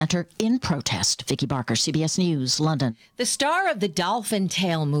Center in protest. Vicki Barker, CBS News, London. The star of the Dolphin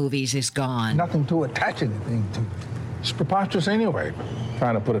Tale movies is gone. Nothing to attach anything to. It's preposterous anyway,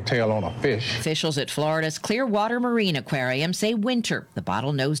 trying to put a tail on a fish. Officials at Florida's Clearwater Marine Aquarium say Winter, the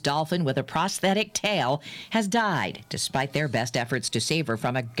bottlenose dolphin with a prosthetic tail, has died, despite their best efforts to save her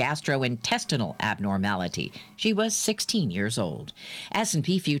from a gastrointestinal abnormality. She was 16 years old.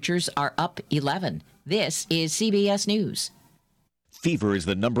 S&P futures are up 11. This is CBS News. Fever is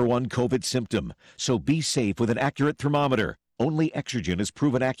the #1 COVID symptom, so be safe with an accurate thermometer. Only Exergen is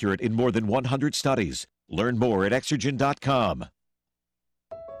proven accurate in more than 100 studies. Learn more at Exergen.com.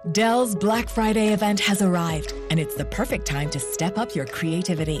 Dell's Black Friday event has arrived, and it's the perfect time to step up your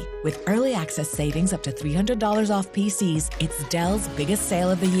creativity. With early access savings up to $300 off PCs, it's Dell's biggest sale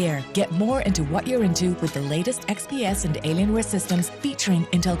of the year. Get more into what you're into with the latest XPS and Alienware systems featuring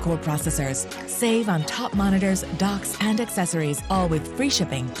Intel Core processors. Save on top monitors, docks, and accessories, all with free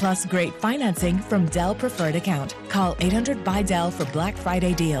shipping, plus great financing from Dell Preferred Account. Call 800-BY-DELL for Black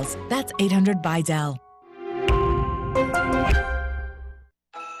Friday deals. That's 800-BY-DELL.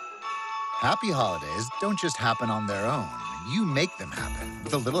 Happy holidays don't just happen on their own. You make them happen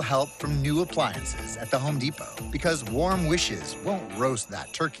with a little help from new appliances at the Home Depot. Because warm wishes won't roast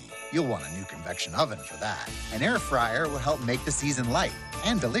that turkey. You'll want a new convection oven for that. An air fryer will help make the season light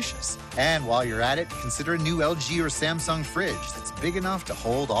and delicious. And while you're at it, consider a new LG or Samsung fridge that's big enough to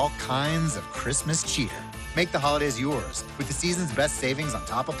hold all kinds of Christmas cheer. Make the holidays yours with the season's best savings on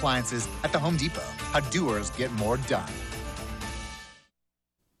top appliances at the Home Depot. How doers get more done.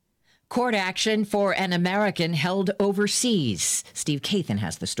 Court action for an American held overseas. Steve Kathan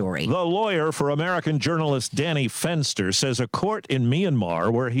has the story. The lawyer for American journalist Danny Fenster says a court in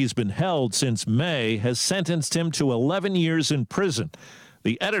Myanmar, where he's been held since May, has sentenced him to 11 years in prison.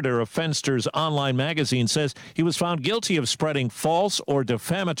 The editor of Fenster's online magazine says he was found guilty of spreading false or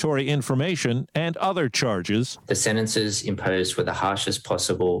defamatory information and other charges. The sentences imposed were the harshest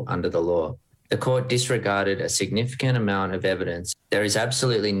possible under the law. The court disregarded a significant amount of evidence. There is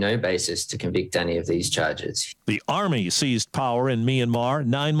absolutely no basis to convict any of these charges. The Army seized power in Myanmar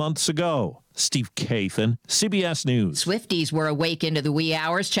 9 months ago. Steve Kathan, CBS News. Swifties were awake into the wee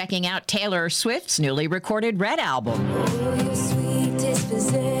hours checking out Taylor Swift's newly recorded Red album.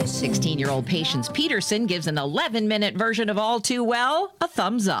 16-year-old Patience Peterson gives an 11-minute version of All Too Well a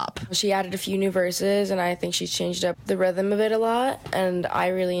thumbs up. She added a few new verses, and I think she's changed up the rhythm of it a lot, and I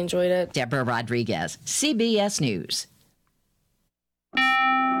really enjoyed it. Deborah Rodriguez, CBS News.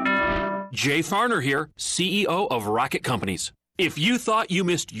 Jay Farner here, CEO of Rocket Companies. If you thought you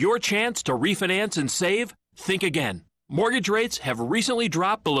missed your chance to refinance and save, think again. Mortgage rates have recently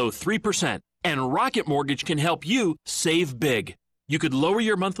dropped below 3%, and Rocket Mortgage can help you save big. You could lower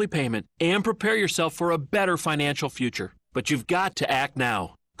your monthly payment and prepare yourself for a better financial future. But you've got to act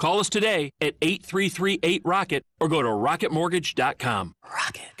now. Call us today at 833-8ROCKET or go to rocketmortgage.com.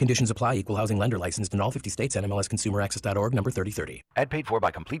 Rocket. Conditions apply. Equal housing lender licensed in all 50 states. NMLSconsumeraccess.org number 3030. Ad paid for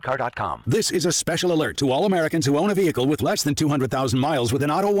by CompleteCar.com. This is a special alert to all Americans who own a vehicle with less than 200,000 miles with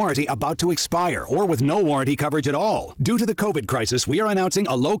an auto warranty about to expire or with no warranty coverage at all. Due to the COVID crisis, we are announcing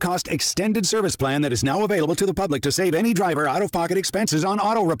a low-cost extended service plan that is now available to the public to save any driver out-of-pocket expenses on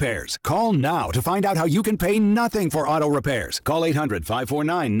auto repairs. Call now to find out how you can pay nothing for auto repairs. Call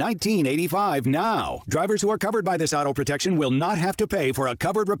 800-549-1985 now. Drivers who are covered by this auto protection will not have to pay for a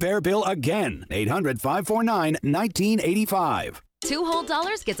covered repair bill again. 800-549-1985. 2 whole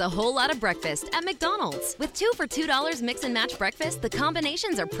dollars gets a whole lot of breakfast at McDonald's. With 2 for $2 mix and match breakfast, the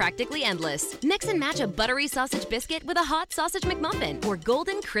combinations are practically endless. Mix and match a buttery sausage biscuit with a hot sausage McMuffin or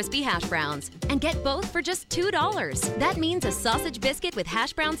golden crispy hash browns. And get both for just $2. That means a sausage biscuit with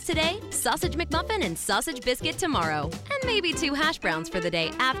hash browns today, sausage McMuffin and sausage biscuit tomorrow. And maybe 2 hash browns for the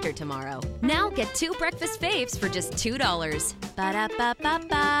day after tomorrow. Now get 2 breakfast faves for just $2.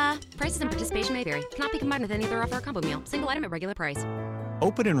 Ba-da-ba-ba-ba. Prices and participation may vary. Cannot be combined with any other offer or combo meal. Single item at regular price.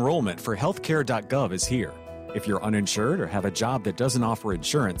 Open enrollment for healthcare.gov is here. If you're uninsured or have a job that doesn't offer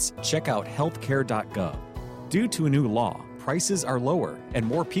insurance, check out healthcare.gov. Due to a new law, prices are lower and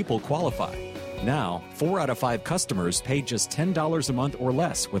more people qualify. Now, 4 out of 5 customers pay just $10 a month or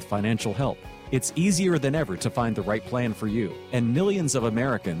less with financial help. It's easier than ever to find the right plan for you, and millions of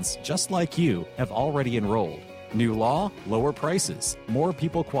Americans, just like you, have already enrolled. New law, lower prices, more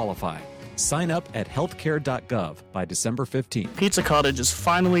people qualify. Sign up at healthcare.gov by December 15th. Pizza Cottage is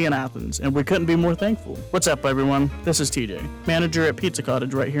finally in Athens, and we couldn't be more thankful. What's up, everyone? This is TJ, manager at Pizza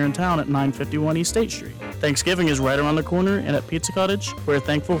Cottage right here in town at 951 East State Street. Thanksgiving is right around the corner, and at Pizza Cottage, we're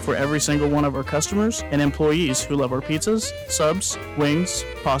thankful for every single one of our customers and employees who love our pizzas, subs, wings,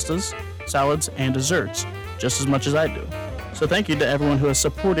 pastas, salads, and desserts just as much as I do. So thank you to everyone who has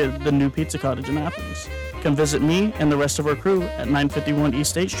supported the new Pizza Cottage in Athens. Come visit me and the rest of our crew at 951 East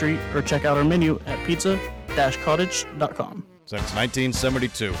State Street or check out our menu at pizza-cottage.com. Since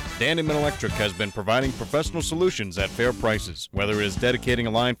 1972, Dan Inman Electric has been providing professional solutions at fair prices. Whether it is dedicating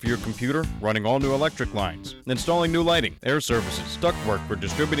a line for your computer, running all new electric lines, installing new lighting, air services, ductwork for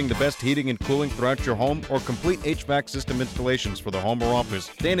distributing the best heating and cooling throughout your home, or complete HVAC system installations for the home or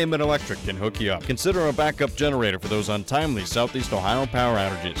office, Dan Inman Electric can hook you up. Consider a backup generator for those untimely Southeast Ohio power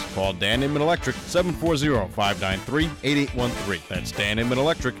outages. Call Dan Inman Electric 740-593-8813. That's Dan Inman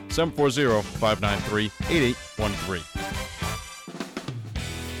Electric 740-593-8813.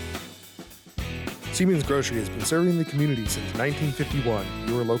 Siemens Grocery has been serving the community since 1951.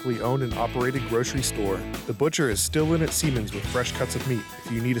 Your locally owned and operated grocery store. The butcher is still in at Siemens with fresh cuts of meat.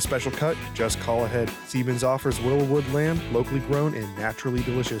 If you need a special cut, just call ahead. Siemens offers Willowwood lamb, locally grown and naturally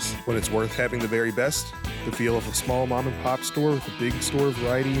delicious. When it's worth having the very best, the feel of a small mom and pop store with a big store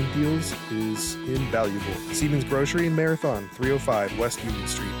variety and deals is invaluable. Siemens Grocery in Marathon, 305 West Union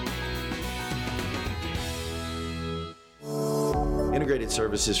Street. Integrated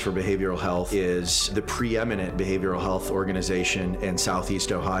Services for Behavioral Health is the preeminent behavioral health organization in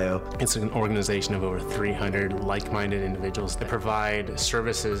Southeast Ohio. It's an organization of over 300 like-minded individuals that provide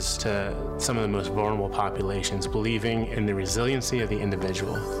services to some of the most vulnerable populations, believing in the resiliency of the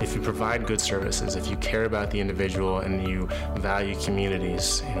individual. If you provide good services, if you care about the individual and you value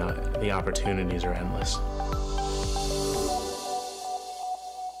communities, the opportunities are endless.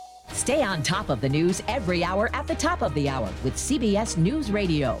 Stay on top of the news every hour at the top of the hour with CBS News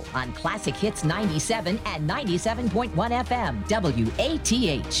Radio on Classic Hits 97 and 97.1 FM,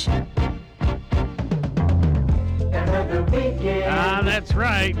 WATH. That's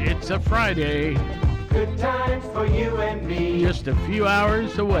right. It's a Friday. Good times for you and me. Just a few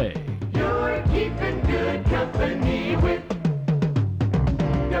hours away. You're keeping good company with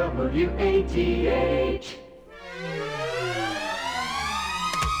WATH.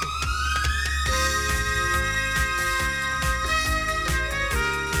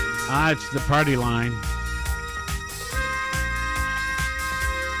 It's the party line.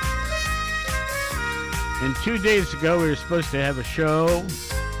 And 2 days ago, we were supposed to have a show.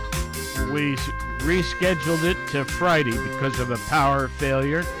 We rescheduled it to Friday because of a power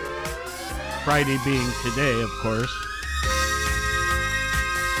failure. Friday being today, of course.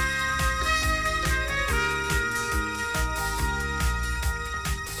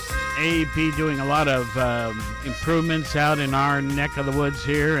 AEP doing a lot of improvements out in our neck of the woods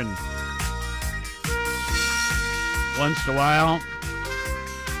here, and once in a while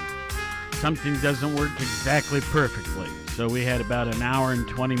something doesn't work exactly perfectly. So we had about an hour and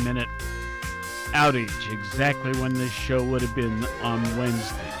 20-minute outage, exactly when this show would have been on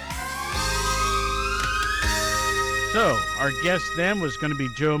Wednesday. So our guest then was going to be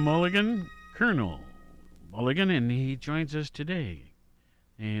Joe Mulligan, Colonel Mulligan, and he joins us today.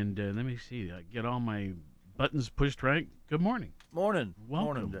 And let me see, get all my buttons pushed right. Good morning. Morning. Welcome.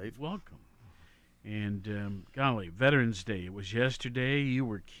 Morning, Dave. Welcome. And golly, Veterans Day. It was yesterday. You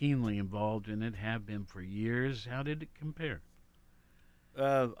were keenly involved in it, have been for years. How did it compare?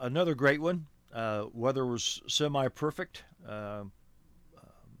 Another great one. Weather was semi-perfect.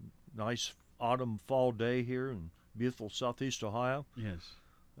 Nice autumn fall day here in beautiful Southeast Ohio. Yes.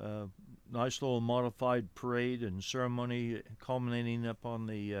 Nice little modified parade and ceremony culminating up on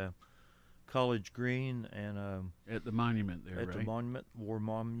the College Green and at the monument there, at the monument, war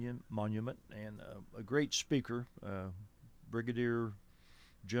monument, and a great speaker, Brigadier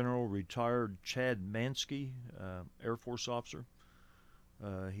General retired Chad Mansky, Air Force officer.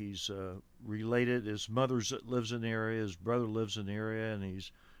 He's related. His mother lives in the area. His brother lives in the area, and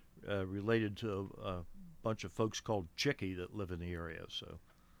he's related to a bunch of folks called Chicky that live in the area. So.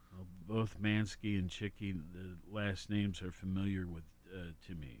 Well, both Mansky and Chicky, the last names are familiar with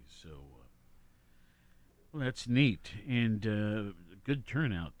to me. So, well, that's neat and good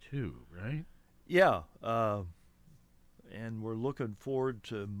turnout too, right? Yeah, and we're looking forward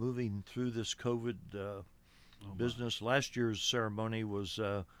to moving through this COVID business. Last year's ceremony was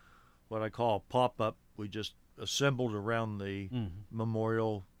what I call a pop-up. We just assembled around the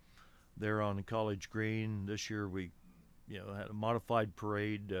memorial there on College Green. This year we had a modified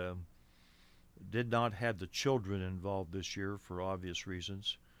parade. Did not have the children involved this year for obvious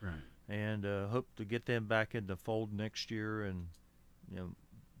reasons. Right. And hope to get them back in the fold next year and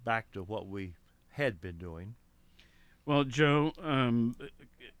back to what we had been doing. Well, Joe,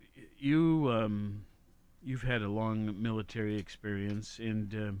 you've had a long military experience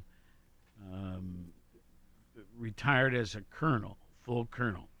and retired as a colonel, full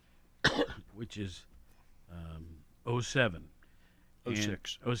colonel, which is 07.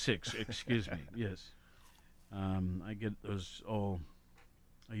 06. 06, excuse me, yes. I get those all,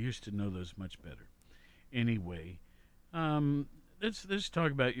 I used to know those much better. Anyway, let's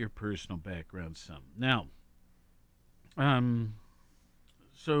talk about your personal background some. Now,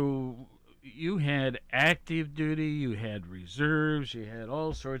 so you had active duty, you had reserves, you had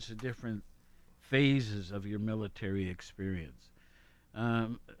all sorts of different phases of your military experience.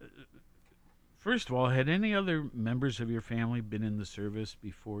 First of all, had any other members of your family been in the service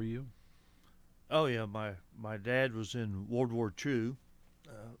before you? Oh yeah, my dad was in World War II,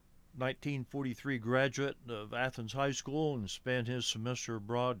 1943 graduate of Athens High School, and spent his semester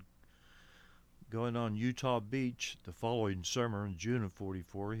abroad going on Utah Beach the following summer in June of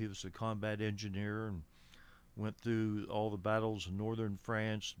 44. He was a combat engineer and went through all the battles in northern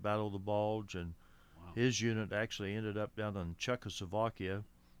France, Battle of the Bulge, and his unit actually ended up down in Czechoslovakia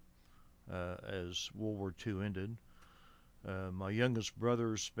as World War II ended. My youngest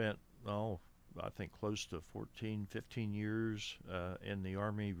brother spent, I think close to 14, 15 years in the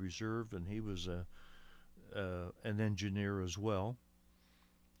Army Reserve, and he was an engineer as well.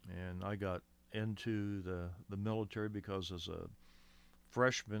 And I got into the military because as a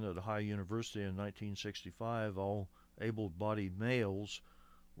freshman at Ohio University in 1965, all able-bodied males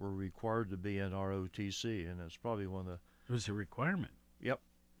were required to be in ROTC, and it's probably one of the... It was a requirement. Yep.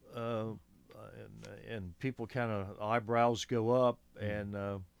 And people kind of eyebrows go up, and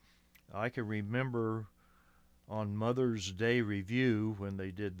I can remember on Mother's Day review when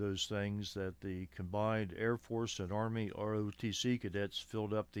they did those things that the combined Air Force and Army ROTC cadets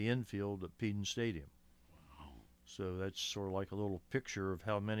filled up the infield at Peden Stadium. Wow. So that's sort of like a little picture of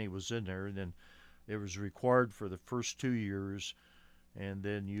how many was in there. And then it was required for the first 2 years, and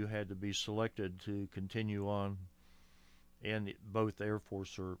then you had to be selected to continue on in both Air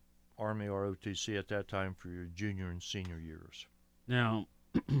Force or Army ROTC at that time for your junior and senior years. Now,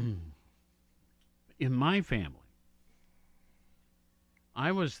 in my family,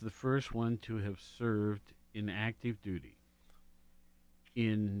 I was the first one to have served in active duty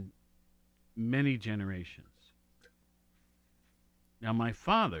in many generations. Now, my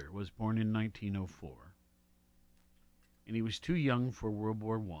father was born in 1904, and he was too young for World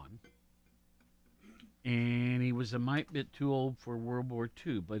War I, and he was a mite bit too old for World War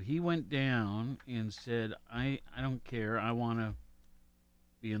II, but he went down and said, I don't care, I want to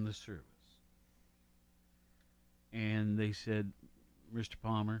be in the service. And they said, Mr.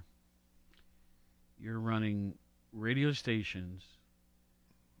 Palmer, you're running radio stations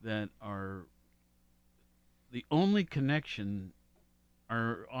that are the only connection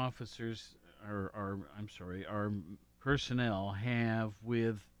our officers, our personnel have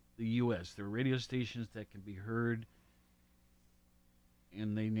with the U.S. There are radio stations that can be heard,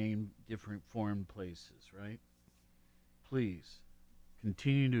 and they name different foreign places, right? Please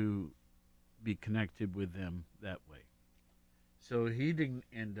continue to be connected with them that way. So he didn't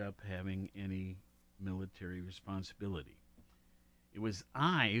end up having any military responsibility. It was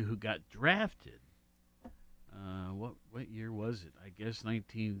I who got drafted. What year was it? I guess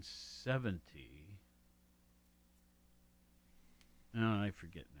 1970. No, I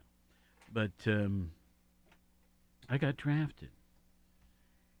forget now. But I got drafted.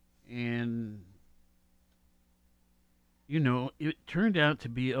 And, you know, it turned out to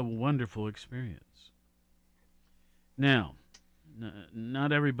be a wonderful experience. Now,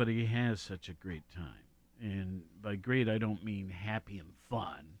 not everybody has such a great time. And by great, I don't mean happy and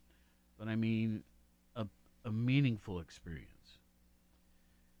fun, but I mean a meaningful experience.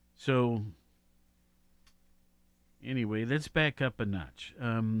 So, anyway, let's back up a notch.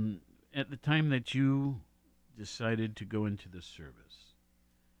 At the time that you decided to go into the service,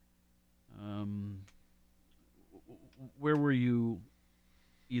 where were you,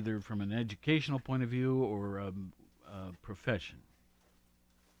 either from an educational point of view or a profession?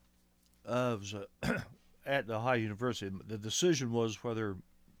 It was at the Ohio University. The decision was whether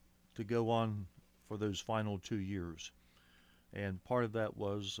to go on for those final 2 years. And part of that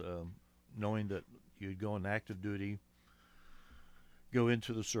was knowing that you'd go on active duty, go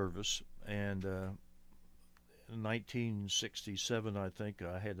into the service. And in 1967, I think,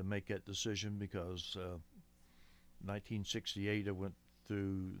 I had to make that decision because 1968, I went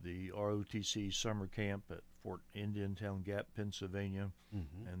through the ROTC summer camp at Fort Indiantown Gap, Pennsylvania,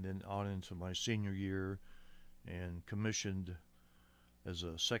 and then on into my senior year, and commissioned as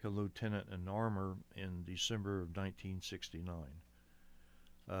a second lieutenant in armor in December of 1969.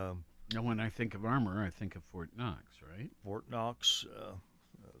 Now, when I think of armor, I think of Fort Knox, right? Fort Knox.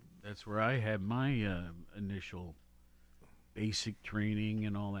 That's where I had my initial basic training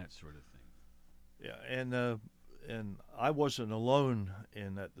and all that sort of thing. Yeah, and and I wasn't alone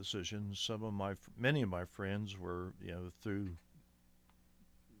in that decision. Many of my friends were, through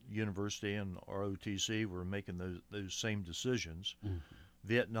university and ROTC were making those same decisions. Mm-hmm.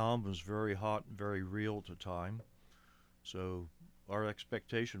 Vietnam was very hot and very real at the time, so our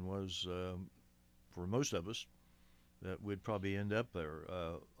expectation was, for most of us, that we'd probably end up there.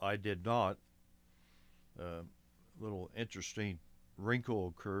 I did not. Little interesting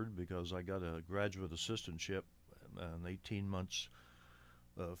wrinkle occurred because I got a graduate assistantship in 18 months,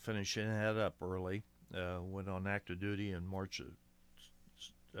 finishing that up early. Went on active duty in March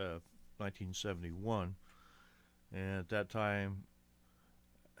of 1971, and at that time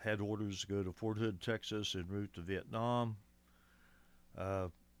had orders to go to Fort Hood, Texas, en route to Vietnam.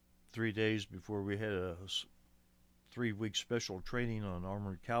 3 days before we had a 3-week special training on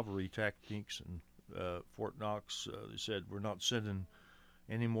armored cavalry techniques in Fort Knox, they said, we're not sending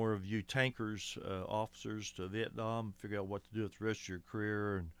any more of you tankers, officers, to Vietnam. Figure out what to do with the rest of your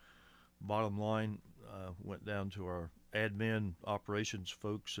career. And bottom line, went down to our admin operations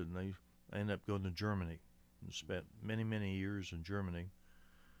folks, and they ended up going to Germany and spent many, many years in Germany.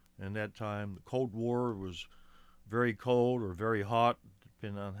 And that time, the Cold War was very cold or very hot,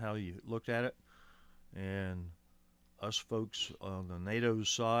 depending on how you looked at it. And us folks on the NATO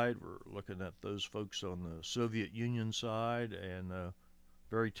side were looking at those folks on the Soviet Union side, and a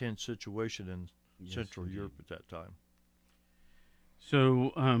very tense situation in Central Europe at that time.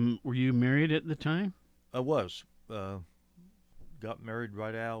 So, were you married at the time? I was. Got married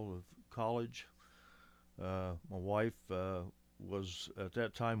right out of college. My wife was at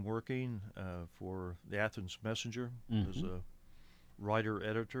that time working for the Athens Messenger as a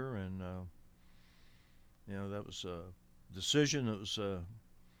writer-editor, and that was a decision that was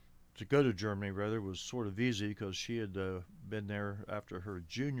to go to Germany, rather, was sort of easy because she had been there after her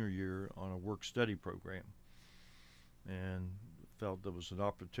junior year on a work-study program, and felt there was an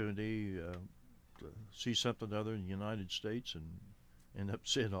opportunity to see something other than the United States, and ended up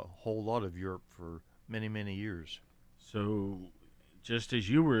seeing a whole lot of Europe for many, many years. So, just as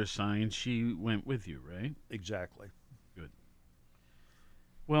you were assigned, she went with you, right? Exactly. Good.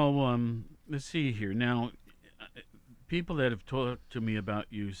 Well, let's see here. Now, people that have talked to me about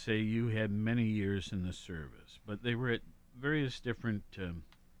you say you had many years in the service, but they were at various different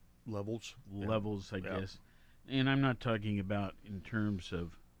levels, I guess. And I'm not talking about in terms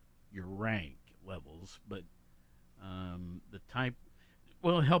of your rank levels, but the type.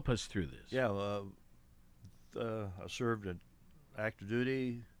 Well, help us through this. Yeah, I served at active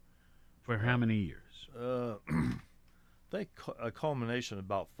duty. For how many years? I think a culmination of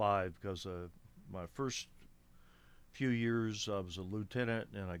about 5, because my first few years I was a lieutenant,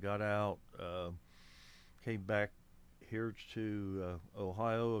 and I got out, came back here to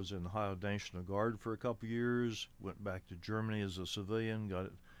Ohio. I was in the Ohio National Guard for a couple years, went back to Germany as a civilian,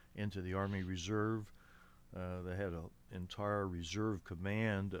 got into the Army Reserve. They had an entire reserve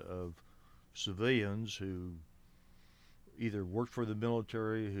command of civilians who either worked for the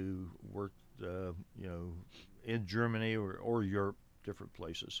military, who worked in Germany or Europe, different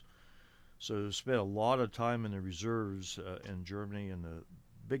places. So spent a lot of time in the reserves in Germany, and the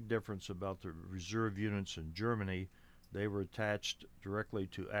big difference about the reserve units in Germany, they were attached directly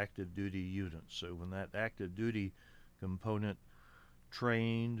to active duty units. So when that active duty component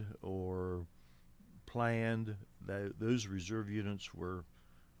trained or planned, those reserve units were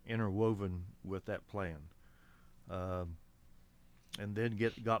interwoven with that plan. And then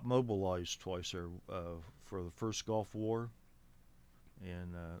got mobilized twice there for the first Gulf War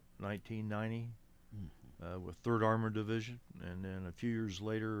in 1990 with 3rd Armored Division, and then a few years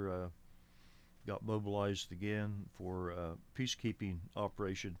later got mobilized again for a peacekeeping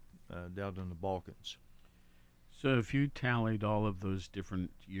operation down in the Balkans. So if you tallied all of those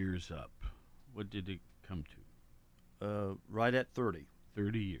different years up, what did it come to? Right at 30.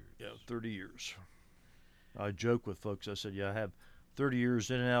 30 years. Yeah, 30 years. I joke with folks, I said, I have 30 years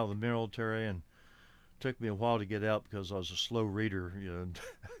in and out of the military, and it took me a while to get out because I was a slow reader,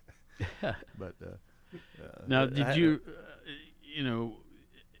 But now, did you,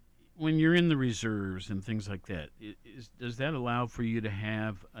 when you're in the reserves and things like that, does that allow for you to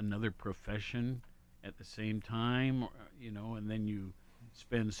have another profession at the same time, and then you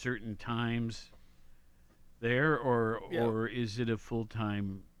spend certain times there, or is it a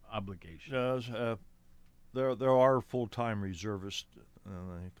full-time obligation? There are full-time reservists.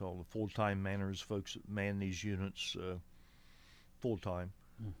 They call the full-time manners, folks that man these units full-time.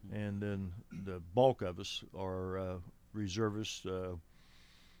 And then the bulk of us are reservists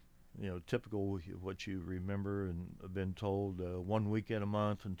typical what you remember and have been told, 1 weekend a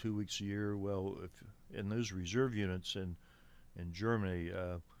month and 2 weeks a year. Well, if in those reserve units in Germany,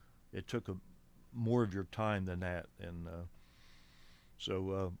 it took more of your time than that, and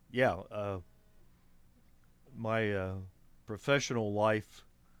my professional life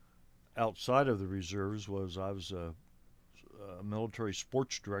outside of the reserves was I was a military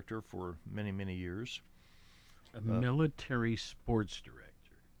sports director for many, many years. A military sports director.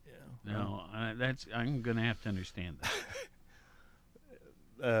 Yeah. Now, I'm going to have to understand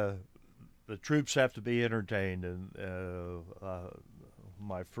that. The troops have to be entertained, and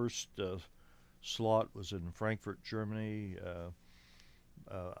my first slot was in Frankfurt, Germany,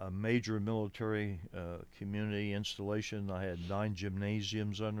 a major military community installation. I had 9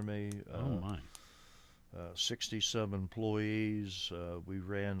 gymnasiums under me. Oh, my. 60-some employees. We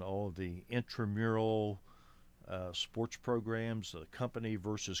ran all of the intramural sports programs, company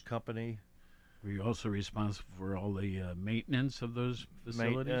versus company. Were you also responsible for all the maintenance of those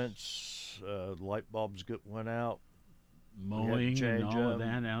facilities? Maintenance, light bulbs went out. Mowing and all of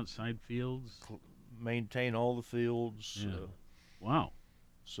that, outside fields? Maintain all the fields. Yeah. Wow.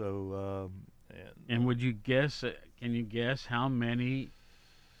 So, and would you guess, can you guess how many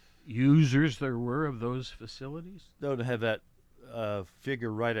users there were of those facilities? Don't have that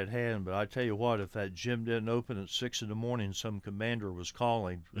figure right at hand, but I tell you what, if that gym didn't open at 6 in the morning, some commander was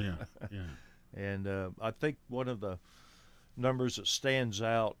calling. Yeah, yeah. And I think one of the numbers that stands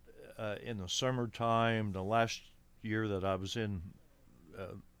out in the summertime, the last year that I was in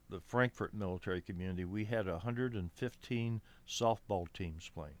the Frankfurt military community, we had 115 softball teams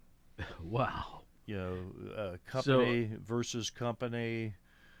playing. Wow. Company versus company.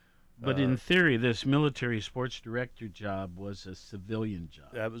 But in theory, this military sports director job was a civilian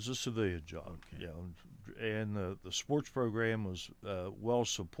job. That was a civilian job. Okay. And the sports program was well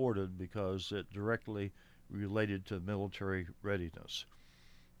supported because it directly related to military readiness.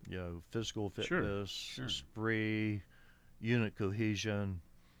 Physical fitness, Sure. spree, unit cohesion,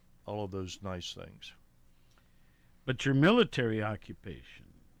 all of those nice things. But your military occupation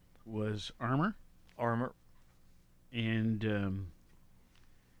was armor? Armor. And,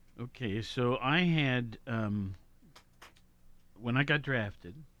 okay, so I had, when I got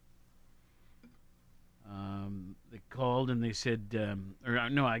drafted, they called and they said,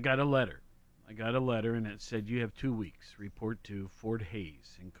 I got a letter. I got a letter and it said, you have 2 weeks. Report to Fort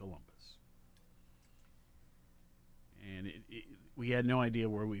Hays in Columbus. And we had no idea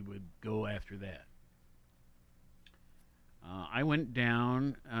where we would go after that. I went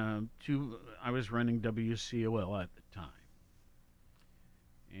down I was running WCOL at the time.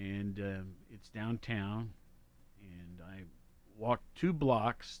 And it's downtown. And I walked 2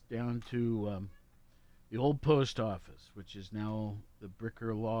 blocks down to the old post office, which is now the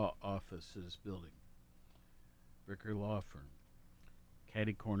Bricker Law Offices building. Bricker Law Firm.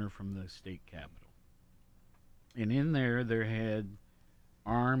 Catty corner from the state capitol. And in there had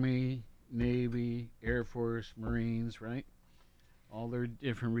Army, Navy, Air Force, Marines, right? All their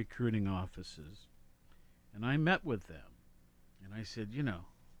different recruiting offices. And I met with them. And I said,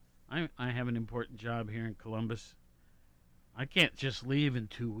 I have an important job here in Columbus. I can't just leave in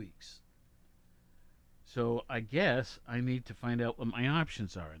 2 weeks. So I guess I need to find out what my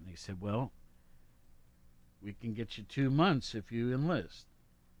options are. And they said, well, we can get you 2 months if you enlist.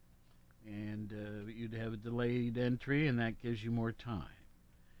 And you'd have a delayed entry, and that gives you more time.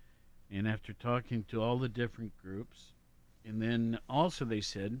 And after talking to all the different groups, and then also they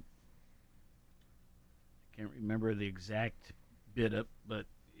said, I can't remember the exact bit up, but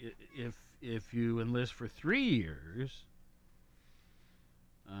if you enlist for 3 years,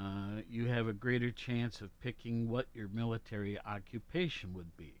 you have a greater chance of picking what your military occupation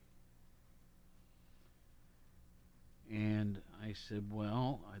would be. And I said,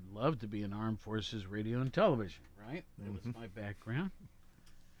 well, I'd love to be in Armed Forces Radio and Television, right? That was my background.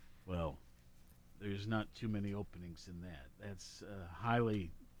 Well, there's not too many openings in that. That's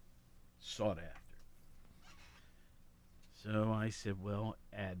highly sought after. So I said, well,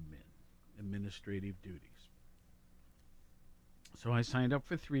 administrative duties. So I signed up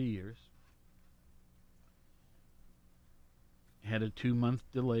for 3 years. Had a 2-month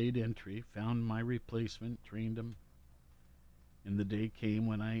delayed entry, found my replacement, trained him. And the day came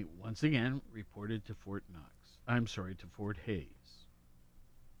when I, once again, reported to Fort Hays.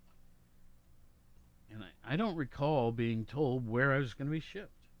 And I don't recall being told where I was going to be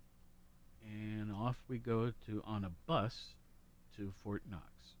shipped. And off we go on a bus to Fort Knox.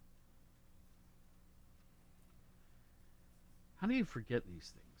 How do you forget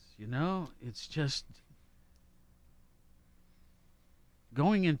these things? It's just,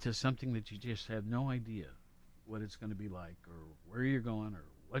 going into something that you just have no idea what it's going to be like or where you're going or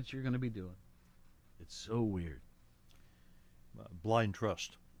what you're going to be doing. It's so weird. Blind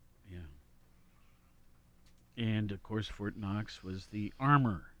trust. Yeah. And, of course, Fort Knox was the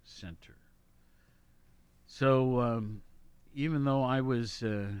Armor Center. So even though I was,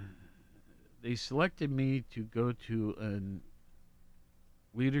 they selected me to go to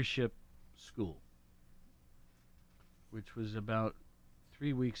a leadership school, which was about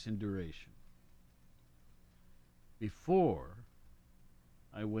 3 weeks in duration, before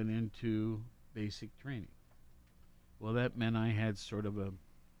I went into basic training. Well, that meant I had sort of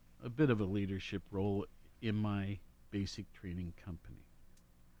a bit of a leadership role in my basic training company.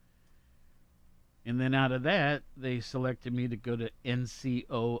 And then out of that, they selected me to go to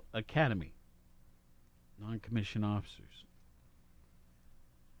NCO Academy, non-commissioned officers.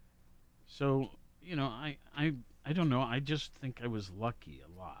 So, you know, I don't know. I just think I was lucky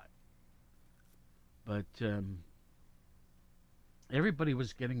a lot. But everybody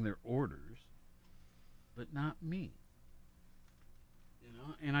was getting their orders, but not me. You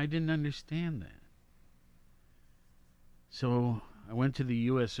know, and I didn't understand that. So I went to the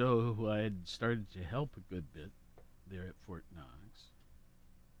USO, who I had started to help a good bit there at Fort Knox,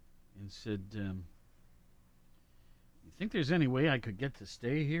 and said, you think there's any way I could get to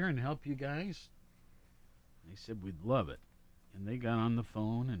stay here and help you guys? They said, we'd love it. And they got on the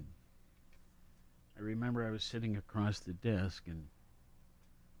phone, and I remember I was sitting across the desk, and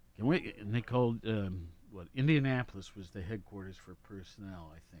they called, Indianapolis was the headquarters for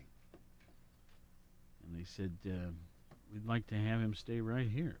personnel, I think. And they said, we'd like to have him stay right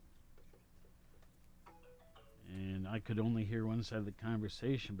here. And I could only hear one side of the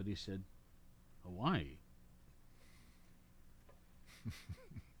conversation, but he said, Hawaii.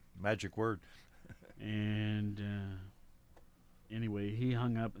 Magic word. And anyway, he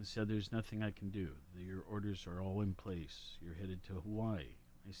hung up and said, there's nothing I can do. Your orders are all in place. You're headed to Hawaii.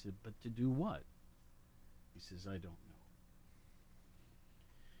 I said, but to do what? He says, I don't know.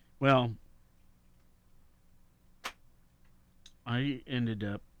 Well, I ended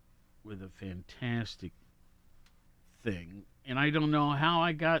up with a fantastic thing, and I don't know how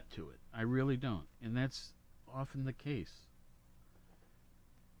I got to it. I really don't. And that's often the case.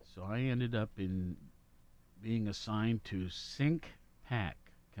 So I ended up in being assigned to CINC-PAC,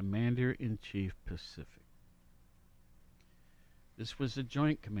 Commander-in-Chief Pacific. This was a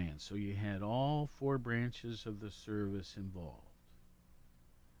joint command, so you had all 4 branches of the service involved.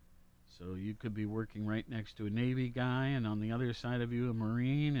 So you could be working right next to a Navy guy, and on the other side of you a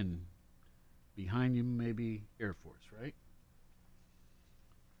Marine, and behind you maybe Air Force, right?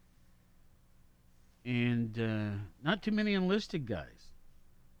 And not too many enlisted guys.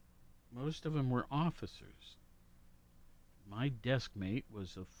 Most of them were officers. My desk mate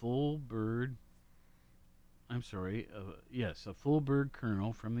was a full bird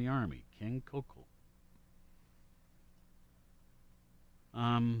colonel from the Army, Ken Kokol.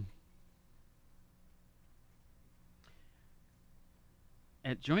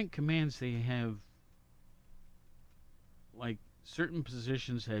 At Joint Commands, they have, like, certain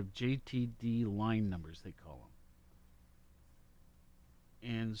positions have JTD line numbers, they call them.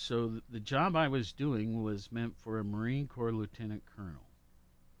 And so the job I was doing was meant for a Marine Corps Lieutenant Colonel.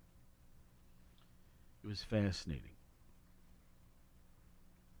 It was fascinating.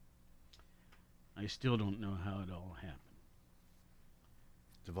 I still don't know how it all happened.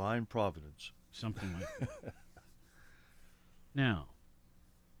 Divine providence. Something like that. Now,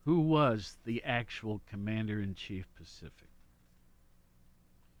 who was the actual Commander-in-Chief Pacific?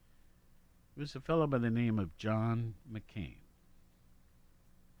 It was a fellow by the name of John McCain.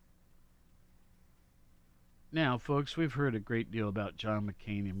 Now, folks, we've heard a great deal about John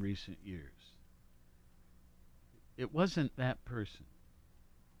McCain in recent years. It wasn't that person.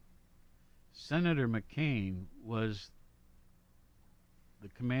 Senator McCain was the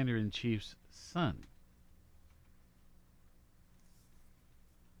Commander-in-Chief's son.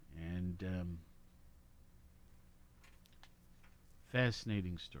 And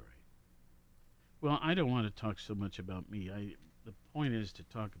fascinating story. Well, I don't want to talk so much about me. The point is to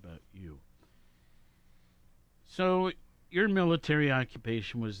talk about you. So your military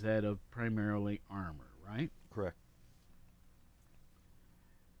occupation was that of primarily armor, right? Correct.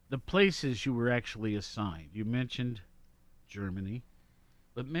 The places you were actually assigned. You mentioned Germany,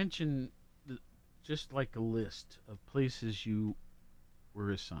 but mention just like a list of places you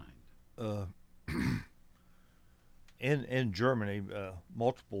were assigned. In Germany,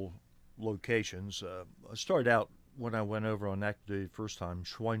 multiple locations. I started out when I went over on active duty the first time,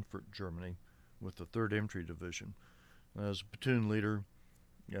 Schweinfurt, Germany, with the 3rd Infantry Division. As a platoon leader,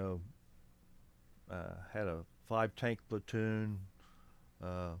 had a 5-tank platoon.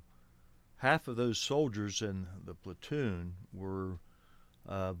 Half of those soldiers in the platoon were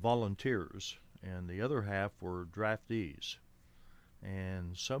volunteers, and the other half were draftees.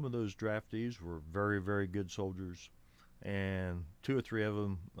 And some of those draftees were very, very good soldiers, and 2 or 3 of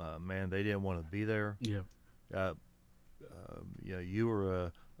them, man, they didn't want to be there. Yeah. You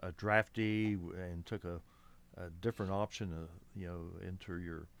were a draftee and took a different option to, enter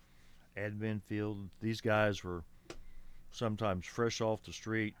your admin field. These guys were sometimes fresh off the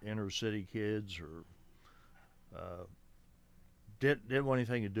street, inner city kids, or didn't want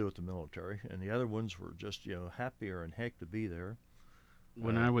anything to do with the military, and the other ones were just happier and heck to be there.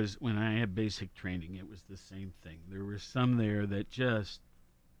 When I had basic training, it was the same thing. There were some there that just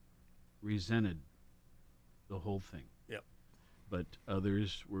resented the whole thing. Yep. But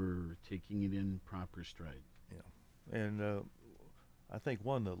others were taking it in proper stride. Yeah. And I think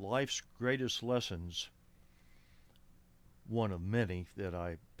one of life's greatest lessons, one of many that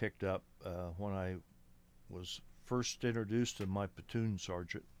I picked up when I was first introduced to my platoon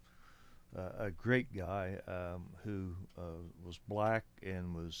sergeant, a great guy who was black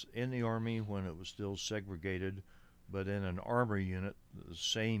and was in the Army when it was still segregated, but in an armor unit, the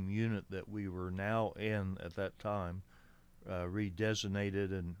same unit that we were now in at that time,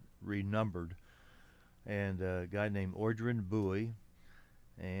 redesignated and renumbered, and a guy named Ordrin Bowie.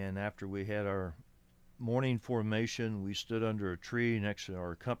 And after we had our morning formation, we stood under a tree next to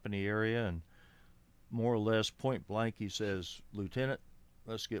our company area, and more or less point blank he says, "Lieutenant,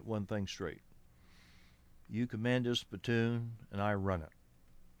 let's get one thing straight. You command this platoon, and I run it.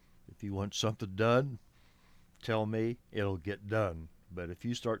 If you want something done, tell me, it'll get done. But if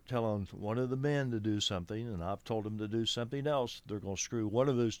you start telling one of the men to do something, and I've told them to do something else, they're going to screw one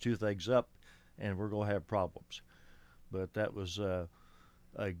of those 2 things up, and we're going to have problems." But that was a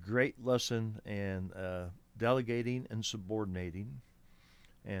great lesson in delegating and subordinating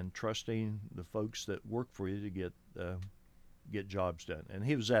and trusting the folks that work for you to get jobs done. And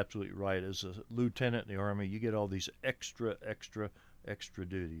he was absolutely right. As a lieutenant in the Army, you get all these extra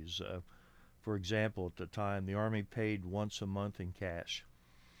duties. For example, at the time, the Army paid once a month in cash.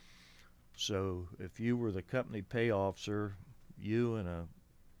 So if you were the company pay officer, you and a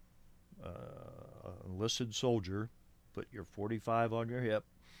enlisted soldier put your 45 on your hip,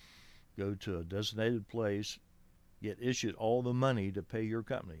 go to a designated place, get issued all the money to pay your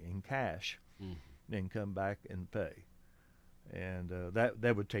company in cash, then come back and pay. And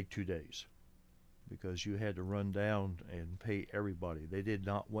that would take 2 days because you had to run down and pay everybody. They did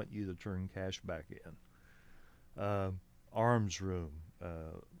not want you to turn cash back in. Arms room,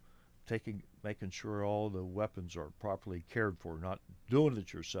 making sure all the weapons are properly cared for, not doing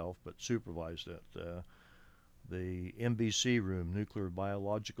it yourself, but supervised it. The MBC room, nuclear,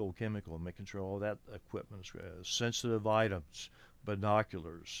 biological, chemical, making sure all that equipment is sensitive items,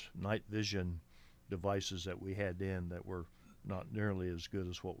 binoculars, night vision devices that we had then that were not nearly as good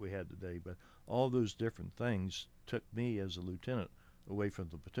as what we had today. But all those different things took me as a lieutenant away from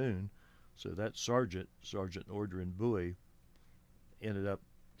the platoon. So that Sergeant Ordrin Bowie, ended up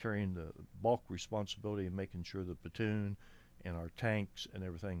carrying the bulk responsibility of making sure the platoon and our tanks and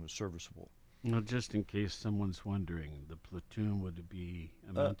everything was serviceable. Well, just in case someone's wondering, the platoon would be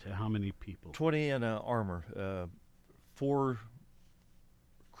amount to how many people? 20 in armor, 4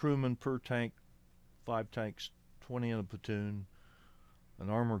 crewmen per tank, 5 tanks, 20 in a platoon. An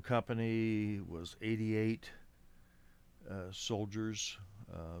armor company was 88 soldiers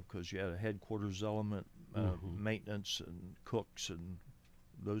because you had a headquarters element, maintenance and cooks and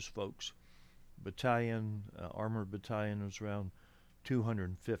those folks. Battalion, armor battalion was around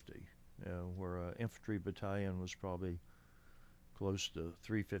 250. Where an infantry battalion was probably close to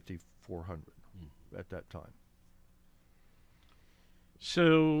 350, 400 at that time.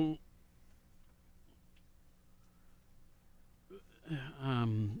 So,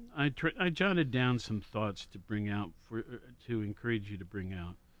 I jotted down some thoughts to bring out to encourage you to bring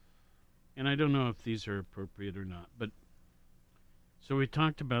out, and I don't know if these are appropriate or not. But so we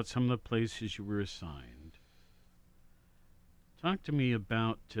talked about some of the places you were assigned. Talk to me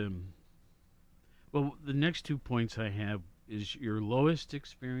about. Well, the next 2 points I have is your lowest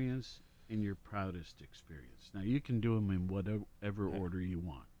experience and your proudest experience. Now, you can do them in whatever order you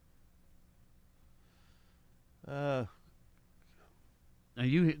want. Now,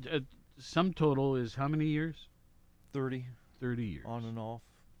 you sum total is how many years? 30. 30 years. On and off.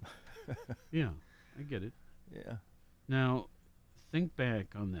 Yeah, I get it. Yeah. Now, think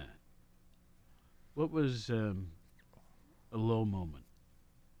back on that. What was a low moment?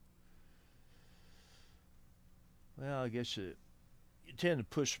 Well, I guess you tend to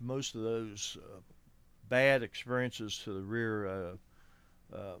push most of those bad experiences to the rear.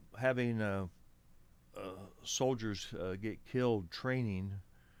 Having soldiers get killed training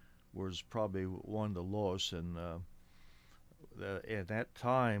was probably one of the lowest. And at that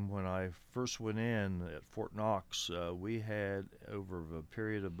time, when I first went in at Fort Knox, we had, over a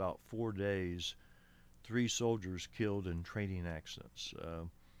period of about 4 days, 3 soldiers killed in training accidents.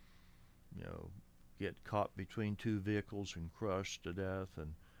 Get caught between 2 vehicles and crushed to death.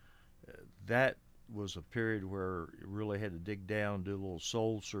 And that was a period where you really had to dig down, do a little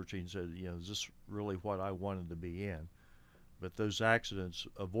soul searching, and say, is this really what I wanted to be in? But those accidents,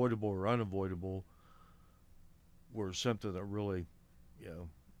 avoidable or unavoidable, were something that really,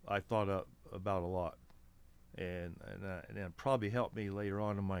 I thought about a lot. And it probably helped me later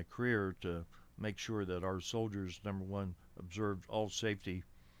on in my career to make sure that our soldiers, number one, observed all safety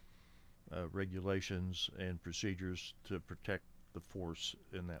regulations and procedures to protect the force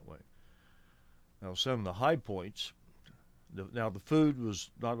in that way. Now, some of the high points, the food was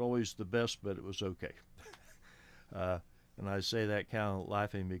not always the best, but it was okay. And I say that kind of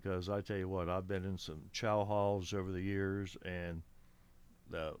laughing because I tell you what, I've been in some chow halls over the years, and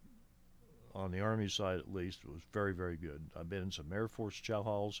on the Army side at least, it was very, very good. I've been in some Air Force chow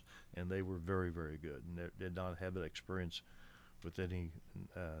halls, and they were very, very good, and they did not have an experience with any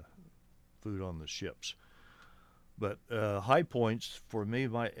food on the ships. But high points for me,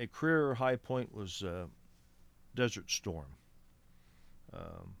 my career high point was Desert Storm.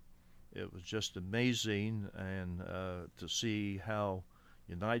 It was just amazing, and to see how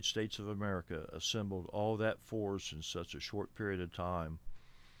United States of America assembled all that force in such a short period of time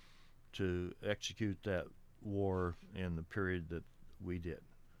to execute that war in the period that we did.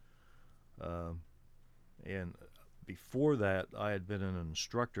 And before that, I had been an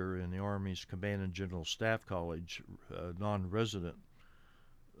instructor in the Army's Command and General Staff College non-resident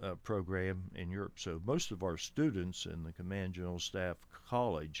program in Europe. So most of our students in the Command General Staff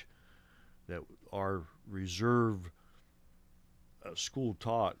College that are reserve school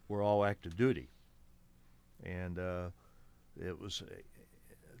taught were all active duty. And it was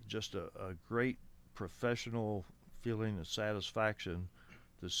just a great professional feeling of satisfaction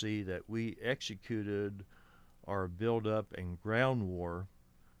to see that we executed our build-up and ground war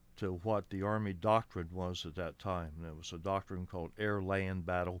to what the Army doctrine was at that time. And it was a doctrine called air-land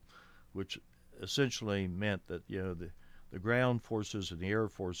battle, which essentially meant that the ground forces and the air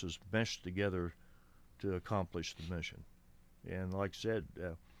forces meshed together to accomplish the mission. And like I said,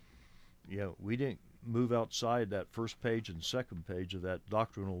 we didn't move outside that first page and second page of that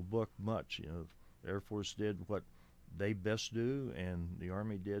doctrinal book much. The Air Force did what they best do, and the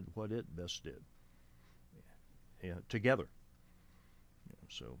Army did what it best did. Together.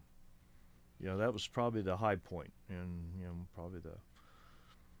 So, that was probably the high point, and probably the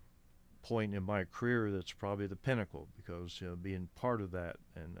point in my career that's probably the pinnacle, because being part of that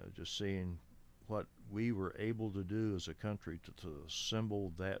and just seeing what we were able to do as a country to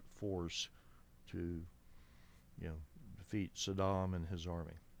assemble that force to defeat Saddam and his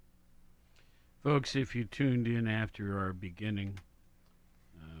army. Folks, if you tuned in after our beginning,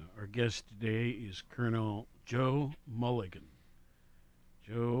 our guest today is Colonel Joe Mulligan.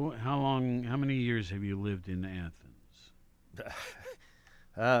 Joe, how many years have you lived in Athens?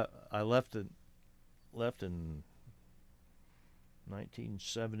 I left in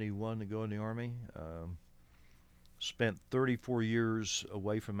 1971 to go in the Army. Spent 34 years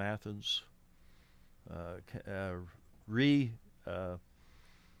away from Athens.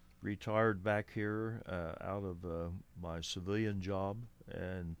 Retired back here out of my civilian job.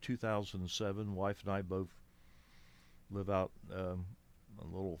 In 2007, wife and I both live out a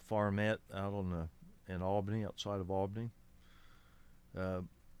little farmette out in Albany, outside of Albany.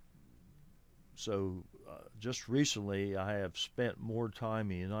 So just recently, I have spent more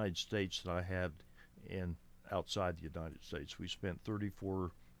time in the United States than I have outside the United States. We spent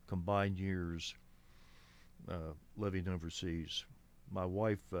 34 combined years living overseas. My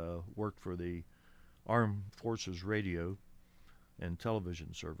wife worked for the Armed Forces Radio and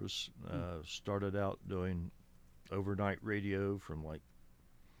television service. Started out doing overnight radio from like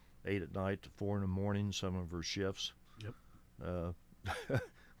 8 at night to 4 in the morning, some of her shifts. Yep.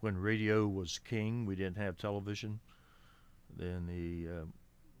 When radio was king, we didn't have television. Then the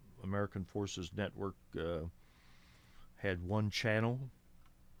American Forces Network had one channel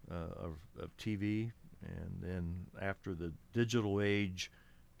of TV, and then after the digital age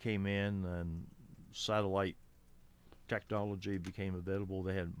came in and satellite technology became available,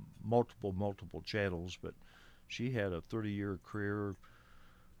 they had multiple channels. But she had a 30-year career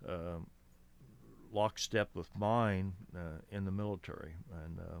lockstep with mine in the military,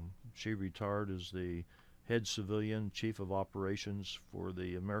 and she retired as the head civilian chief of operations for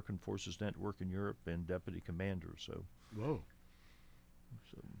the American Forces Network in Europe and deputy commander. So, whoa.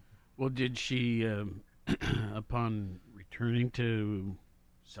 Well, did she, upon returning to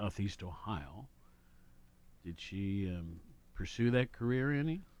Southeast Ohio, did she pursue that career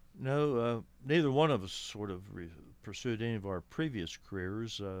any? No, neither one of us sort of pursued any of our previous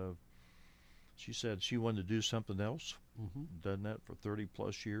careers. She said she wanted to do something else. Done that for 30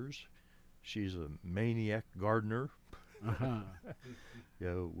 plus years. She's a maniac gardener.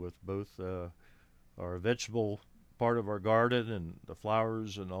 With both our vegetable part of our garden and the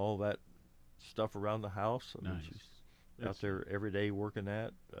flowers and all that stuff around the house. I mean, she's out there every day working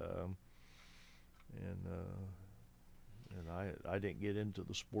that. And I didn't get into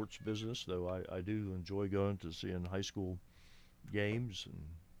the sports business, though I do enjoy going to seeing high school games and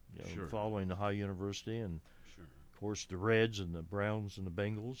following the Ohio University and, of course, the Reds and the Browns and the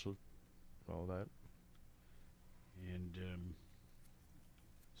Bengals, all that. And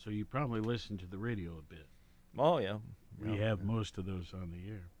so you probably listen to the radio a bit. Oh, yeah. We have most of those on the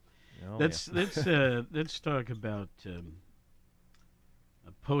air. Oh, let's talk about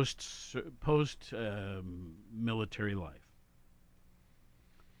post military life.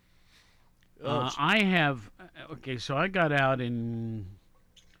 I have so I got out in.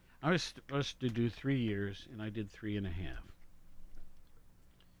 I was supposed to do 3 years, and I did 3.5.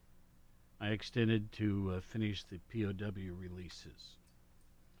 I extended to finish the POW releases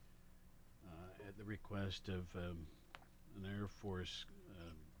at the request of an Air Force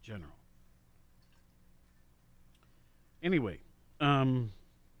general. Anyway, and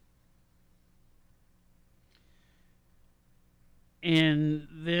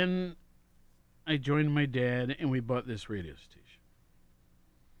then I joined my dad, and we bought this radio station.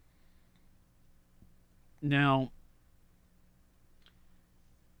 Now,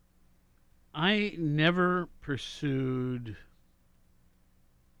 I never pursued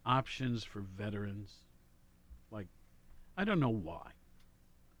options for veterans. Like, I don't know why.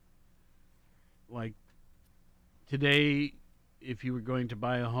 Like, today, if you were going to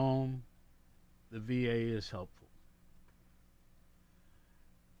buy a home, the VA is helpful.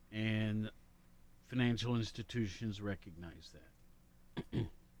 And financial institutions recognize that.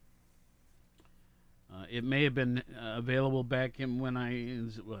 It may have been available back in when I,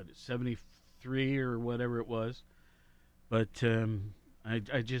 73 or whatever it was, but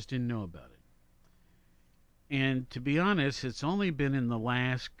I just didn't know about it. And to be honest, it's only been in the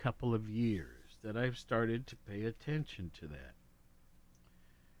last couple of years that I've started to pay attention to that.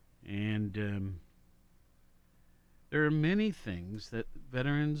 And there are many things that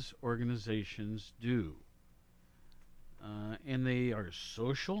veterans organizations do, and they are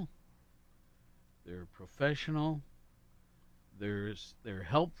social, they're professional, they're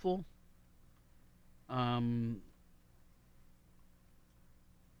helpful.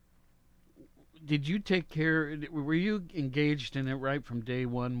 Did you take care? Were you engaged in it right from day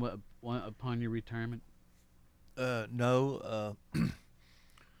one upon your retirement? No,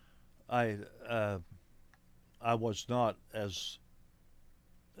 I was not, as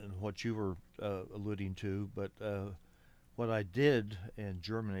in what you were alluding to, but what I did in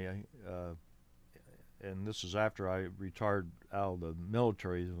Germany, and this is after I retired out of the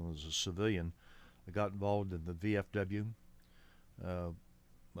military as a civilian, I got involved in the VFW.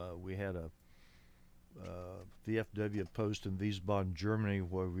 We had a VFW post in Wiesbaden, Germany,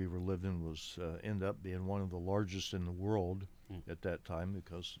 where we were living, was ended up being one of the largest in the world at that time,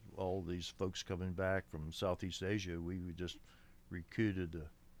 because all these folks coming back from Southeast Asia, we just recruited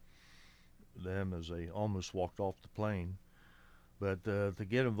them as they almost walked off the plane. But to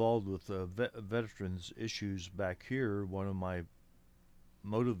get involved with veterans issues back here, one of my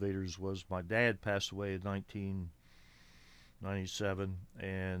motivators was my dad passed away in 1997,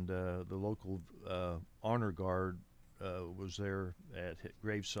 and the local honor guard was there at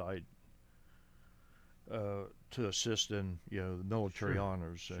graveside to assist in the military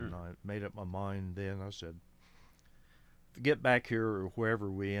honors. And I made up my mind then. I said, if we get back here or wherever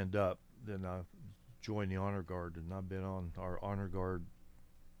we end up, then I join the honor guard, and I've been on our honor guard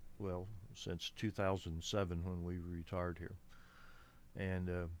since 2007 when we retired here, and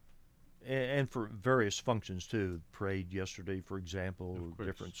for various functions too. Parade yesterday, for example,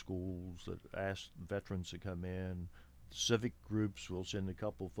 different schools that asked veterans to come in. Civic groups will send a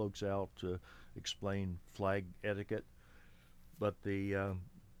couple folks out to explain flag etiquette. But the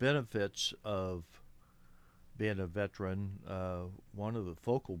benefits of being a veteran, one of the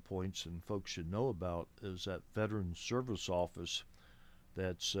focal points and folks should know about is that Veteran Service Office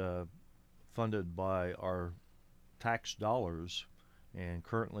that's funded by our tax dollars and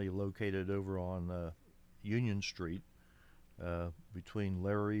currently located over on Union Street between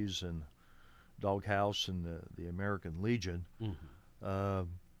Larry's and Doghouse and the American Legion.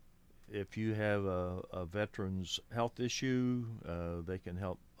 If you have a veteran's health issue, they can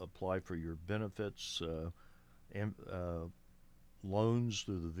help apply for your benefits, and loans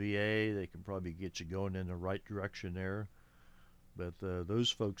through the VA. They can probably get you going in the right direction there. But those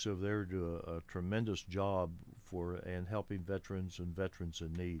folks over there do a tremendous job and helping veterans and veterans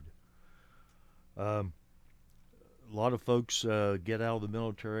in need. A lot of folks get out of the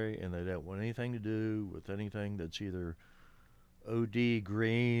military and they don't want anything to do with anything that's either OD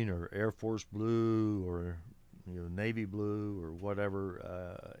green or Air Force blue or Navy blue or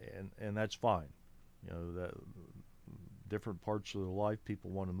whatever, and that's fine. That different parts of their life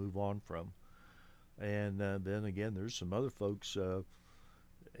people want to move on from. And then again, there's some other folks,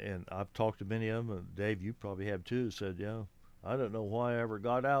 and I've talked to many of them. And Dave, you probably have too. Said, I don't know why I ever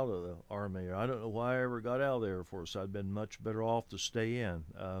got out of the Army, or I don't know why I ever got out of the Air Force. I'd been much better off to stay in.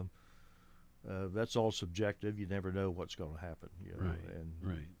 That's all subjective. You never know what's going to happen.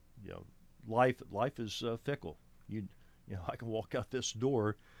 Life is fickle. I can walk out this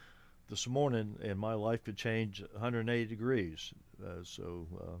door this morning and my life could change 180 degrees.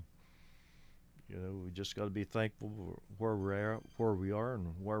 We just got to be thankful for where we are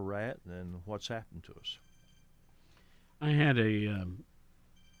and where we're at and what's happened to us. I had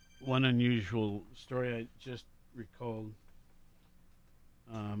one unusual story I just recalled.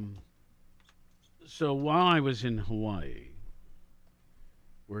 So while I was in Hawaii,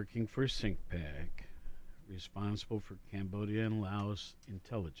 working for SINCPAC, responsible for Cambodia and Laos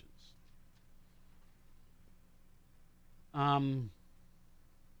intelligence,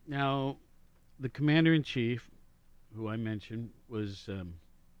 now the commander-in-chief, who I mentioned, was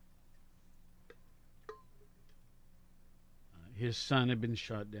his son had been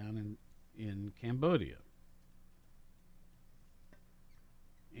shot down in Cambodia.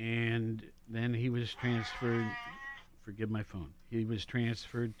 And then he was transferred, forgive my phone, he was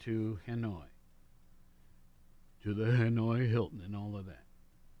transferred to Hanoi, to the Hanoi Hilton and all of that.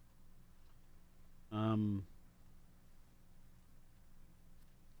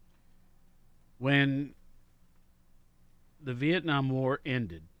 When the Vietnam War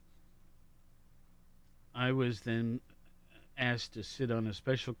ended, I was then asked to sit on a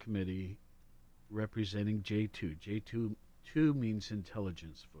special committee representing J2. J2 means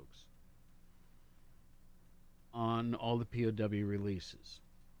intelligence, folks, on all the POW releases.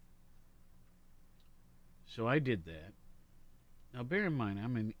 So I did that. Now bear in mind,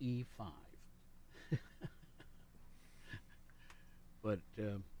 I'm in E5. But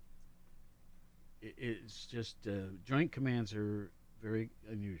it's just joint commands are very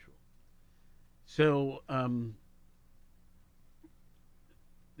unusual. So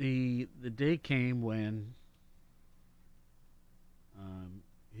the day came when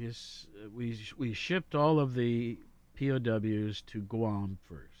we shipped all of the POWs to Guam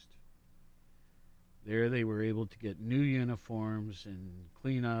first. There they were able to get new uniforms and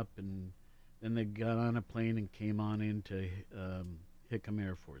clean up, and then they got on a plane and came on into Hickam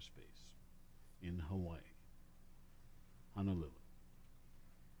Air Force Base in Hawaii, Honolulu.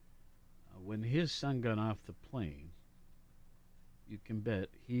 When his son got off the plane, you can bet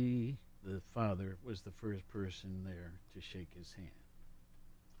the father, was the first person there to shake his hand.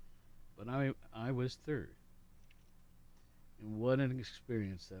 But I was third. And what an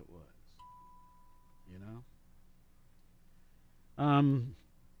experience that was,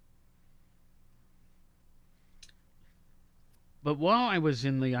 But while I was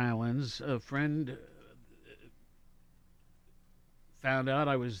in the islands, a friend found out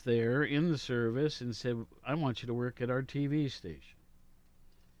I was there in the service and said, I want you to work at our TV station.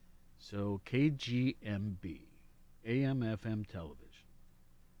 So KGMB, AM/FM television.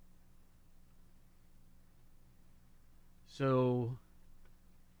 So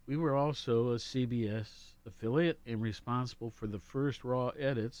we were also a CBS affiliate and responsible for the first raw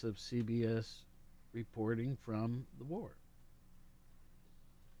edits of CBS reporting from the war.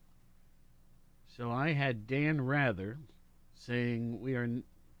 So I had Dan Rather saying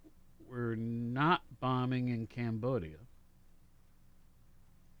we're not bombing in Cambodia.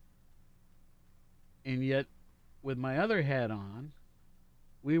 And yet, with my other hat on,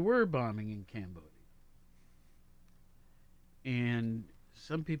 we were bombing in Cambodia. And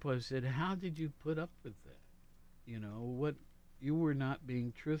some people have said, how did you put up with that? What you were not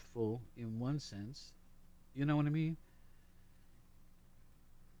being truthful in one sense. You know what I mean?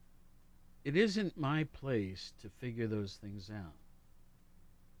 It isn't my place to figure those things out.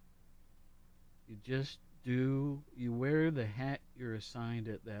 you wear the hat you're assigned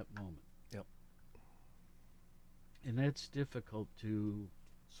at that moment. Yep. And that's difficult to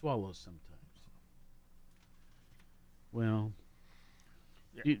swallow sometimes. Well,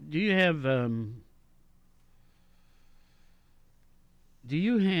 do you have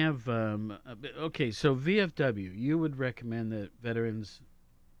okay, so VFW, you would recommend that veterans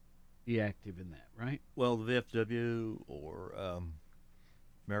be active in that, right? Well, the VFW or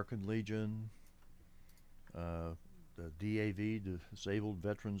American Legion, the DAV, Disabled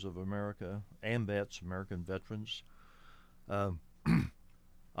Veterans of America, AMVETS, American Veterans.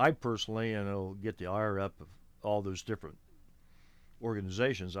 I personally, and I'll get the ire up of all those different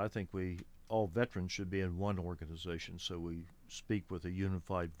organizations, I think all veterans should be in one organization so we speak with a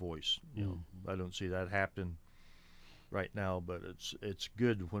unified voice. You know, I don't see that happening right now, but it's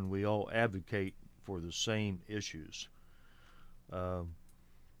good when we all advocate for the same issues.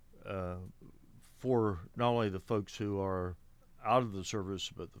 For not only the folks who are out of the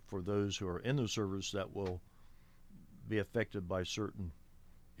service, but for those who are in the service that will be affected by certain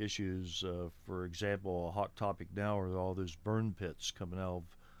issues. For example, a hot topic now are all those burn pits coming out of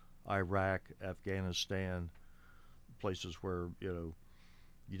Iraq, Afghanistan, places where you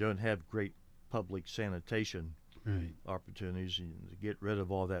don't have great public sanitation opportunities. And to get rid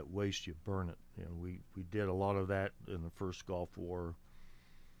of all that waste, you burn it. We did a lot of that in the first Gulf War.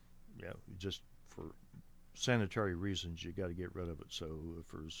 Yeah, just for sanitary reasons, you got to get rid of it. So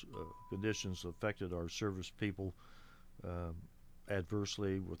if there's conditions affected our service people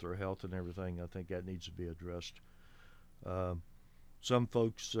adversely with their health and everything, I think that needs to be addressed. Some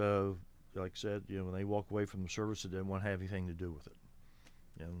folks, like I said, when they walk away from the service, they didn't want to have anything to do with it.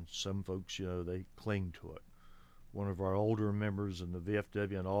 And some folks, they cling to it. One of our older members in the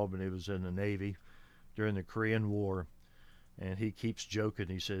VFW in Albany was in the Navy during the Korean War, and he keeps joking.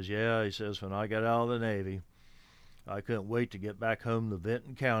 He says, when I got out of the Navy, I couldn't wait to get back home to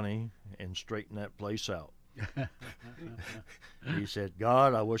Vinton County and straighten that place out. He said,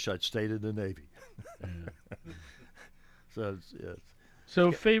 God, I wish I'd stayed in the Navy.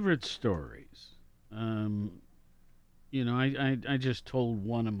 So favorite stories. I just told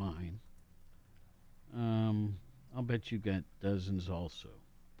one of mine. I'll bet you got dozens also.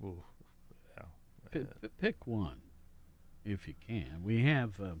 Ooh, yeah. Pick one, if you can. We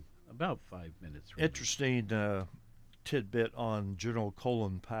have about 5 minutes. Interesting tidbit on General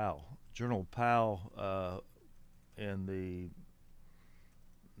Colin Powell. General Powell, in the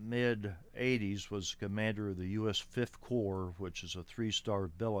mid-'80s, was commander of the U.S. 5th Corps, which is a 3-star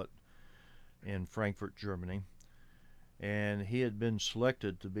billet in Frankfurt, Germany. And he had been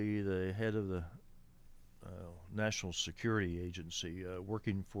selected to be the head of the National Security Agency,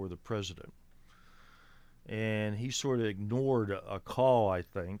 working for the president. And he sort of ignored a call, I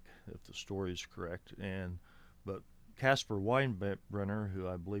think, if the story is correct. But Caspar Weinbrenner, who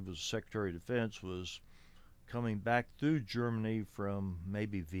I believe was Secretary of Defense, was coming back through Germany from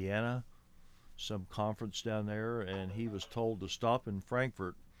maybe Vienna, some conference down there, and he was told to stop in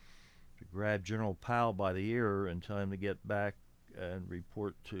Frankfurt to grab General Powell by the ear and tell him to get back and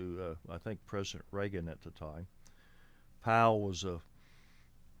report to, I think, President Reagan at the time. Powell was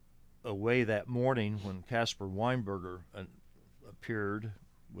away that morning when Caspar Weinberger appeared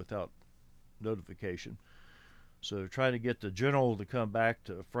without notification. So trying to get the general to come back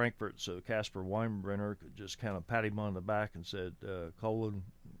to Frankfurt so Caspar Weinbrenner could just kind of pat him on the back and said, Colin,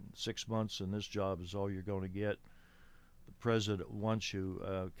 6 months in this job is all you're going to get. The president wants you.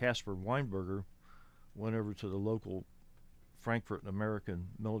 Caspar Weinberger went over to the local Frankfurt American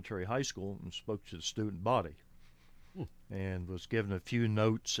Military High School and spoke to the student body. And was given a few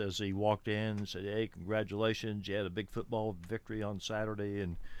notes as he walked in and said, hey, congratulations, you had a big football victory on Saturday,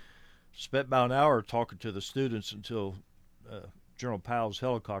 and spent about an hour talking to the students until General Powell's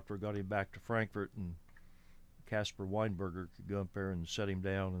helicopter got him back to Frankfurt, and Caspar Weinberger could go up there and set him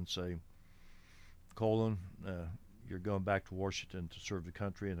down and say, Colin, you're going back to Washington to serve the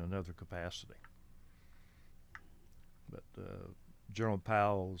country in another capacity. But General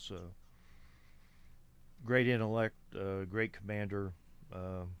Powell's great intellect, great commander,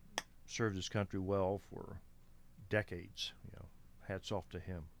 served his country well for decades. Hats off to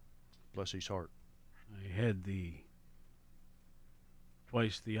him. Bless his heart. I had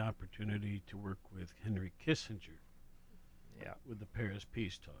twice the opportunity to work with Henry Kissinger. Yeah. With the Paris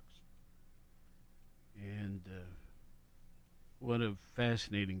Peace Talks. And what a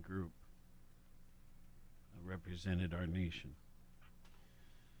fascinating group represented our nation.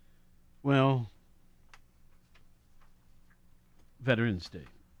 Well, Veterans Day.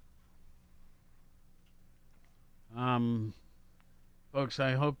 Folks,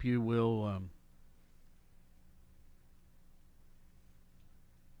 I hope you will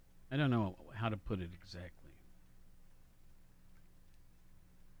I don't know how to put it exactly.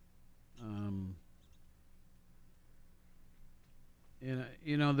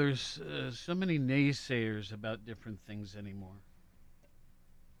 There's so many naysayers about different things anymore.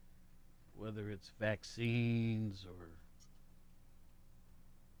 Whether it's vaccines or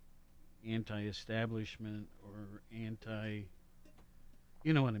anti-establishment or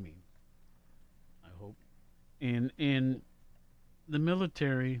you know what I mean, I hope. And the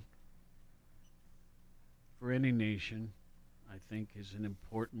military, for any nation, I think is an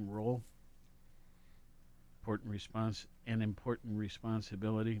important role, important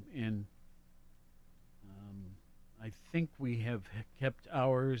responsibility. And I think we have kept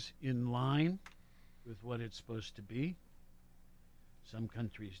ours in line with what it's supposed to be. Some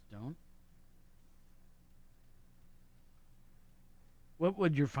countries don't. What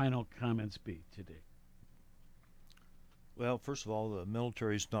would your final comments be today? Well, first of all, the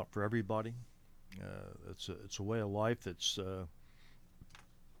military is not for everybody. It's a way of life. It's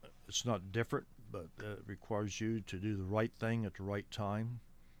not different, but it requires you to do the right thing at the right time,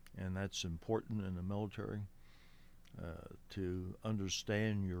 and that's important in the military. To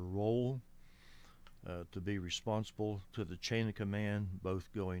understand your role, to be responsible to the chain of command,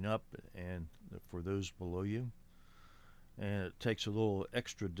 both going up and for those below you. And it takes a little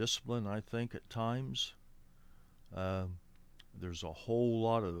extra discipline, I think, at times. There's a whole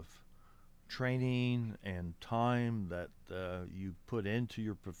lot of training and time that you put into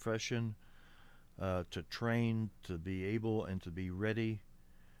your profession to train, to be able and to be ready.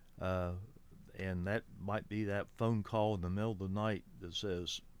 And that might be that phone call in the middle of the night that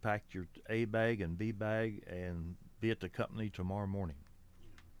says, pack your A bag and B bag and be at the company tomorrow morning.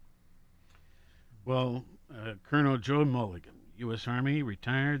 Well, Colonel Joe Mulligan, U.S. Army,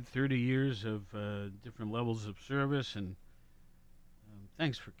 retired, 30 years of different levels of service, and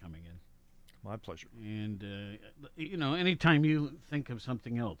thanks for coming in. My pleasure. And, anytime you think of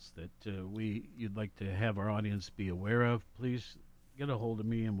something else that you'd like to have our audience be aware of, please get a hold of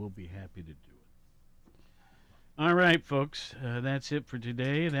me and we'll be happy to do it. All right, folks, that's it for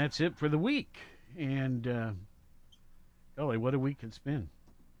today. That's it for the week. And, golly, what a week it's been.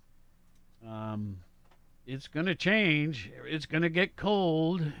 It's going to change. It's going to get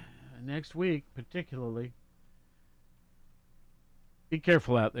cold next week, particularly. Be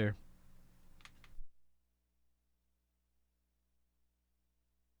careful out there.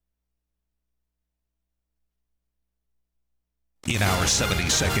 In our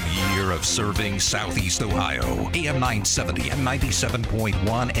 72nd year of serving Southeast Ohio, AM 970 and 97.1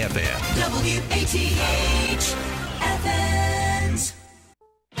 FM. WATH Athens.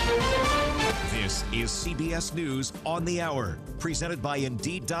 This is CBS News on the Hour, presented by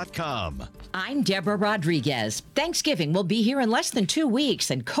Indeed.com. I'm Deborah Rodriguez. Thanksgiving will be here in less than 2 weeks,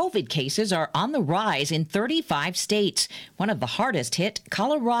 and COVID cases are on the rise in 35 states. One of the hardest hit,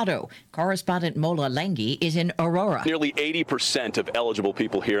 Colorado. Correspondent Mola Lengi is in Aurora. Nearly 80% of eligible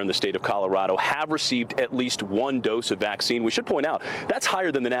people here in the state of Colorado have received at least one dose of vaccine. We should point out that's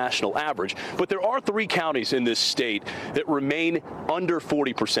higher than the national average, but there are 3 counties in this state that remain under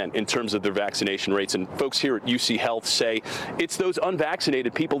 40% in terms of their vaccination rates. And folks here at UC Health say it's those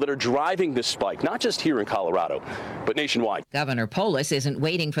unvaccinated people that are driving this spike, not just here in Colorado, but nationwide. Governor Polis isn't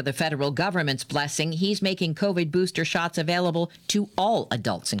waiting for the federal government's blessing. He's making COVID booster shots available to all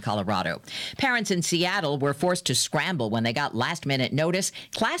adults in Colorado. Parents in Seattle were forced to scramble when they got last-minute notice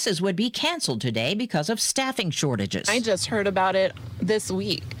classes would be canceled today because of staffing shortages. I just heard about it this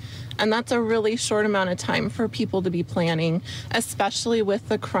week. And that's a really short amount of time for people to be planning, especially with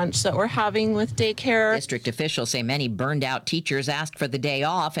the crunch that we're having with daycare. District officials say many burned out teachers asked for the day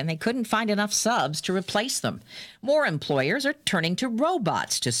off and they couldn't find enough subs to replace them. More employers are turning to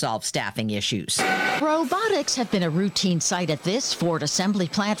robots to solve staffing issues. Robotics have been a routine sight at this Ford assembly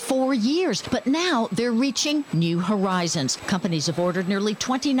plant for years, but now they're reaching new horizons. Companies have ordered nearly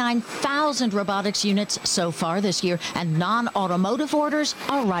 29,000 robotics units so far this year, and non-automotive orders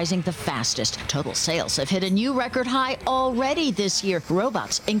are rising the fastest. Total sales have hit a new record high already this year.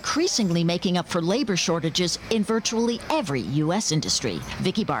 Robots increasingly making up for labor shortages in virtually every U.S. industry.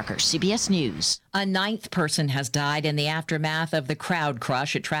 Vicki Barker, CBS News. A 9th person has died in the aftermath of the crowd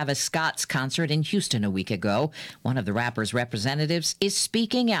crush at Travis Scott's concert in Houston a week ago. One of the rapper's representatives is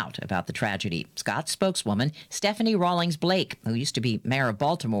speaking out about the tragedy. Scott's spokeswoman, Stephanie Rawlings Blake, who used to be mayor of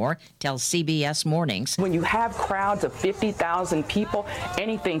Baltimore, tells CBS Mornings. When you have crowds of 50,000 people,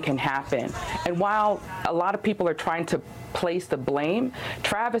 anything can happen. And while a lot of people are trying to place the blame,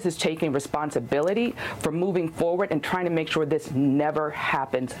 Travis is taking responsibility for moving forward and trying to make sure this never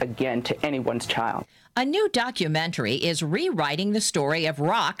happens again to anyone's child. child. A new documentary is rewriting the story of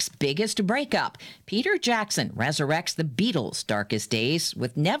rock's biggest breakup. Peter Jackson resurrects the Beatles' darkest days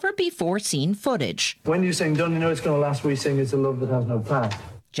with never-before-seen footage. When you sing Don't You Know It's Gonna Last, we sing It's a Love That Has No Past.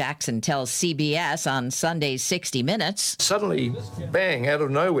 Jackson tells CBS on Sunday's 60 Minutes. Suddenly, bang, out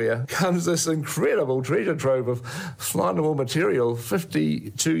of nowhere, comes this incredible treasure trove of findable material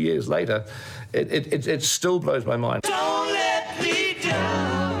 52 years later. It still blows my mind. Don't let me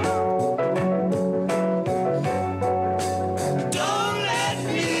down. Don't let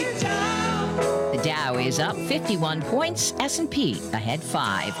me down. The Dow is up 51 points, S&P ahead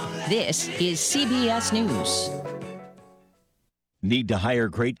 5. This is CBS News. Need to hire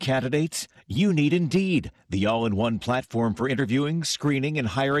great candidates? You need Indeed, the all-in-one platform for interviewing, screening, and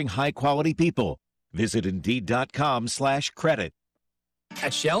hiring high-quality people. Visit Indeed.com/credit.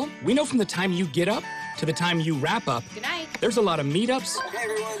 At Shell, we know from the time you get up to the time you wrap up, good night, there's a lot of meetups,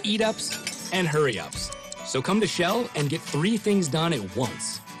 eat-ups, and hurry-ups. So come to Shell and get 3 things done at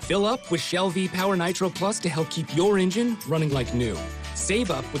once. Fill up with Shell V-Power Nitro Plus to help keep your engine running like new. Save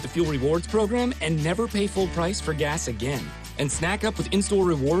up with the Fuel Rewards program and never pay full price for gas again. And snack up with in-store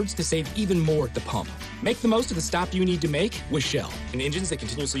rewards to save even more at the pump. Make the most of the stop you need to make with Shell. And engines that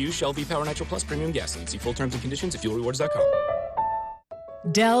continuously use Shell V-Power Nitro Plus premium gasoline. See full terms and conditions at fuelrewards.com.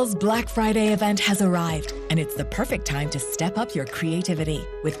 Dell's Black Friday event has arrived, and it's the perfect time to step up your creativity.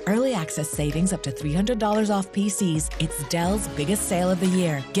 With early access savings up to $300 off PCs, it's Dell's biggest sale of the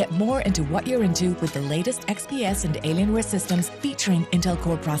year. Get more into what you're into with the latest XPS and Alienware systems featuring Intel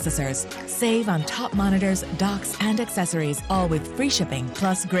Core processors. Save on top monitors, docks, and accessories, all with free shipping,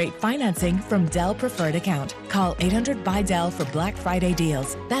 plus great financing from Dell Preferred Account. Call 800-BY-DELL for Black Friday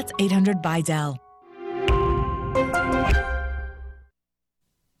deals. That's 800-BY-DELL.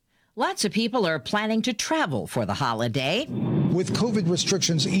 Lots of people are planning to travel for the holiday. With COVID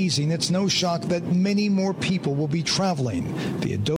restrictions easing, it's no shock that many more people will be traveling. The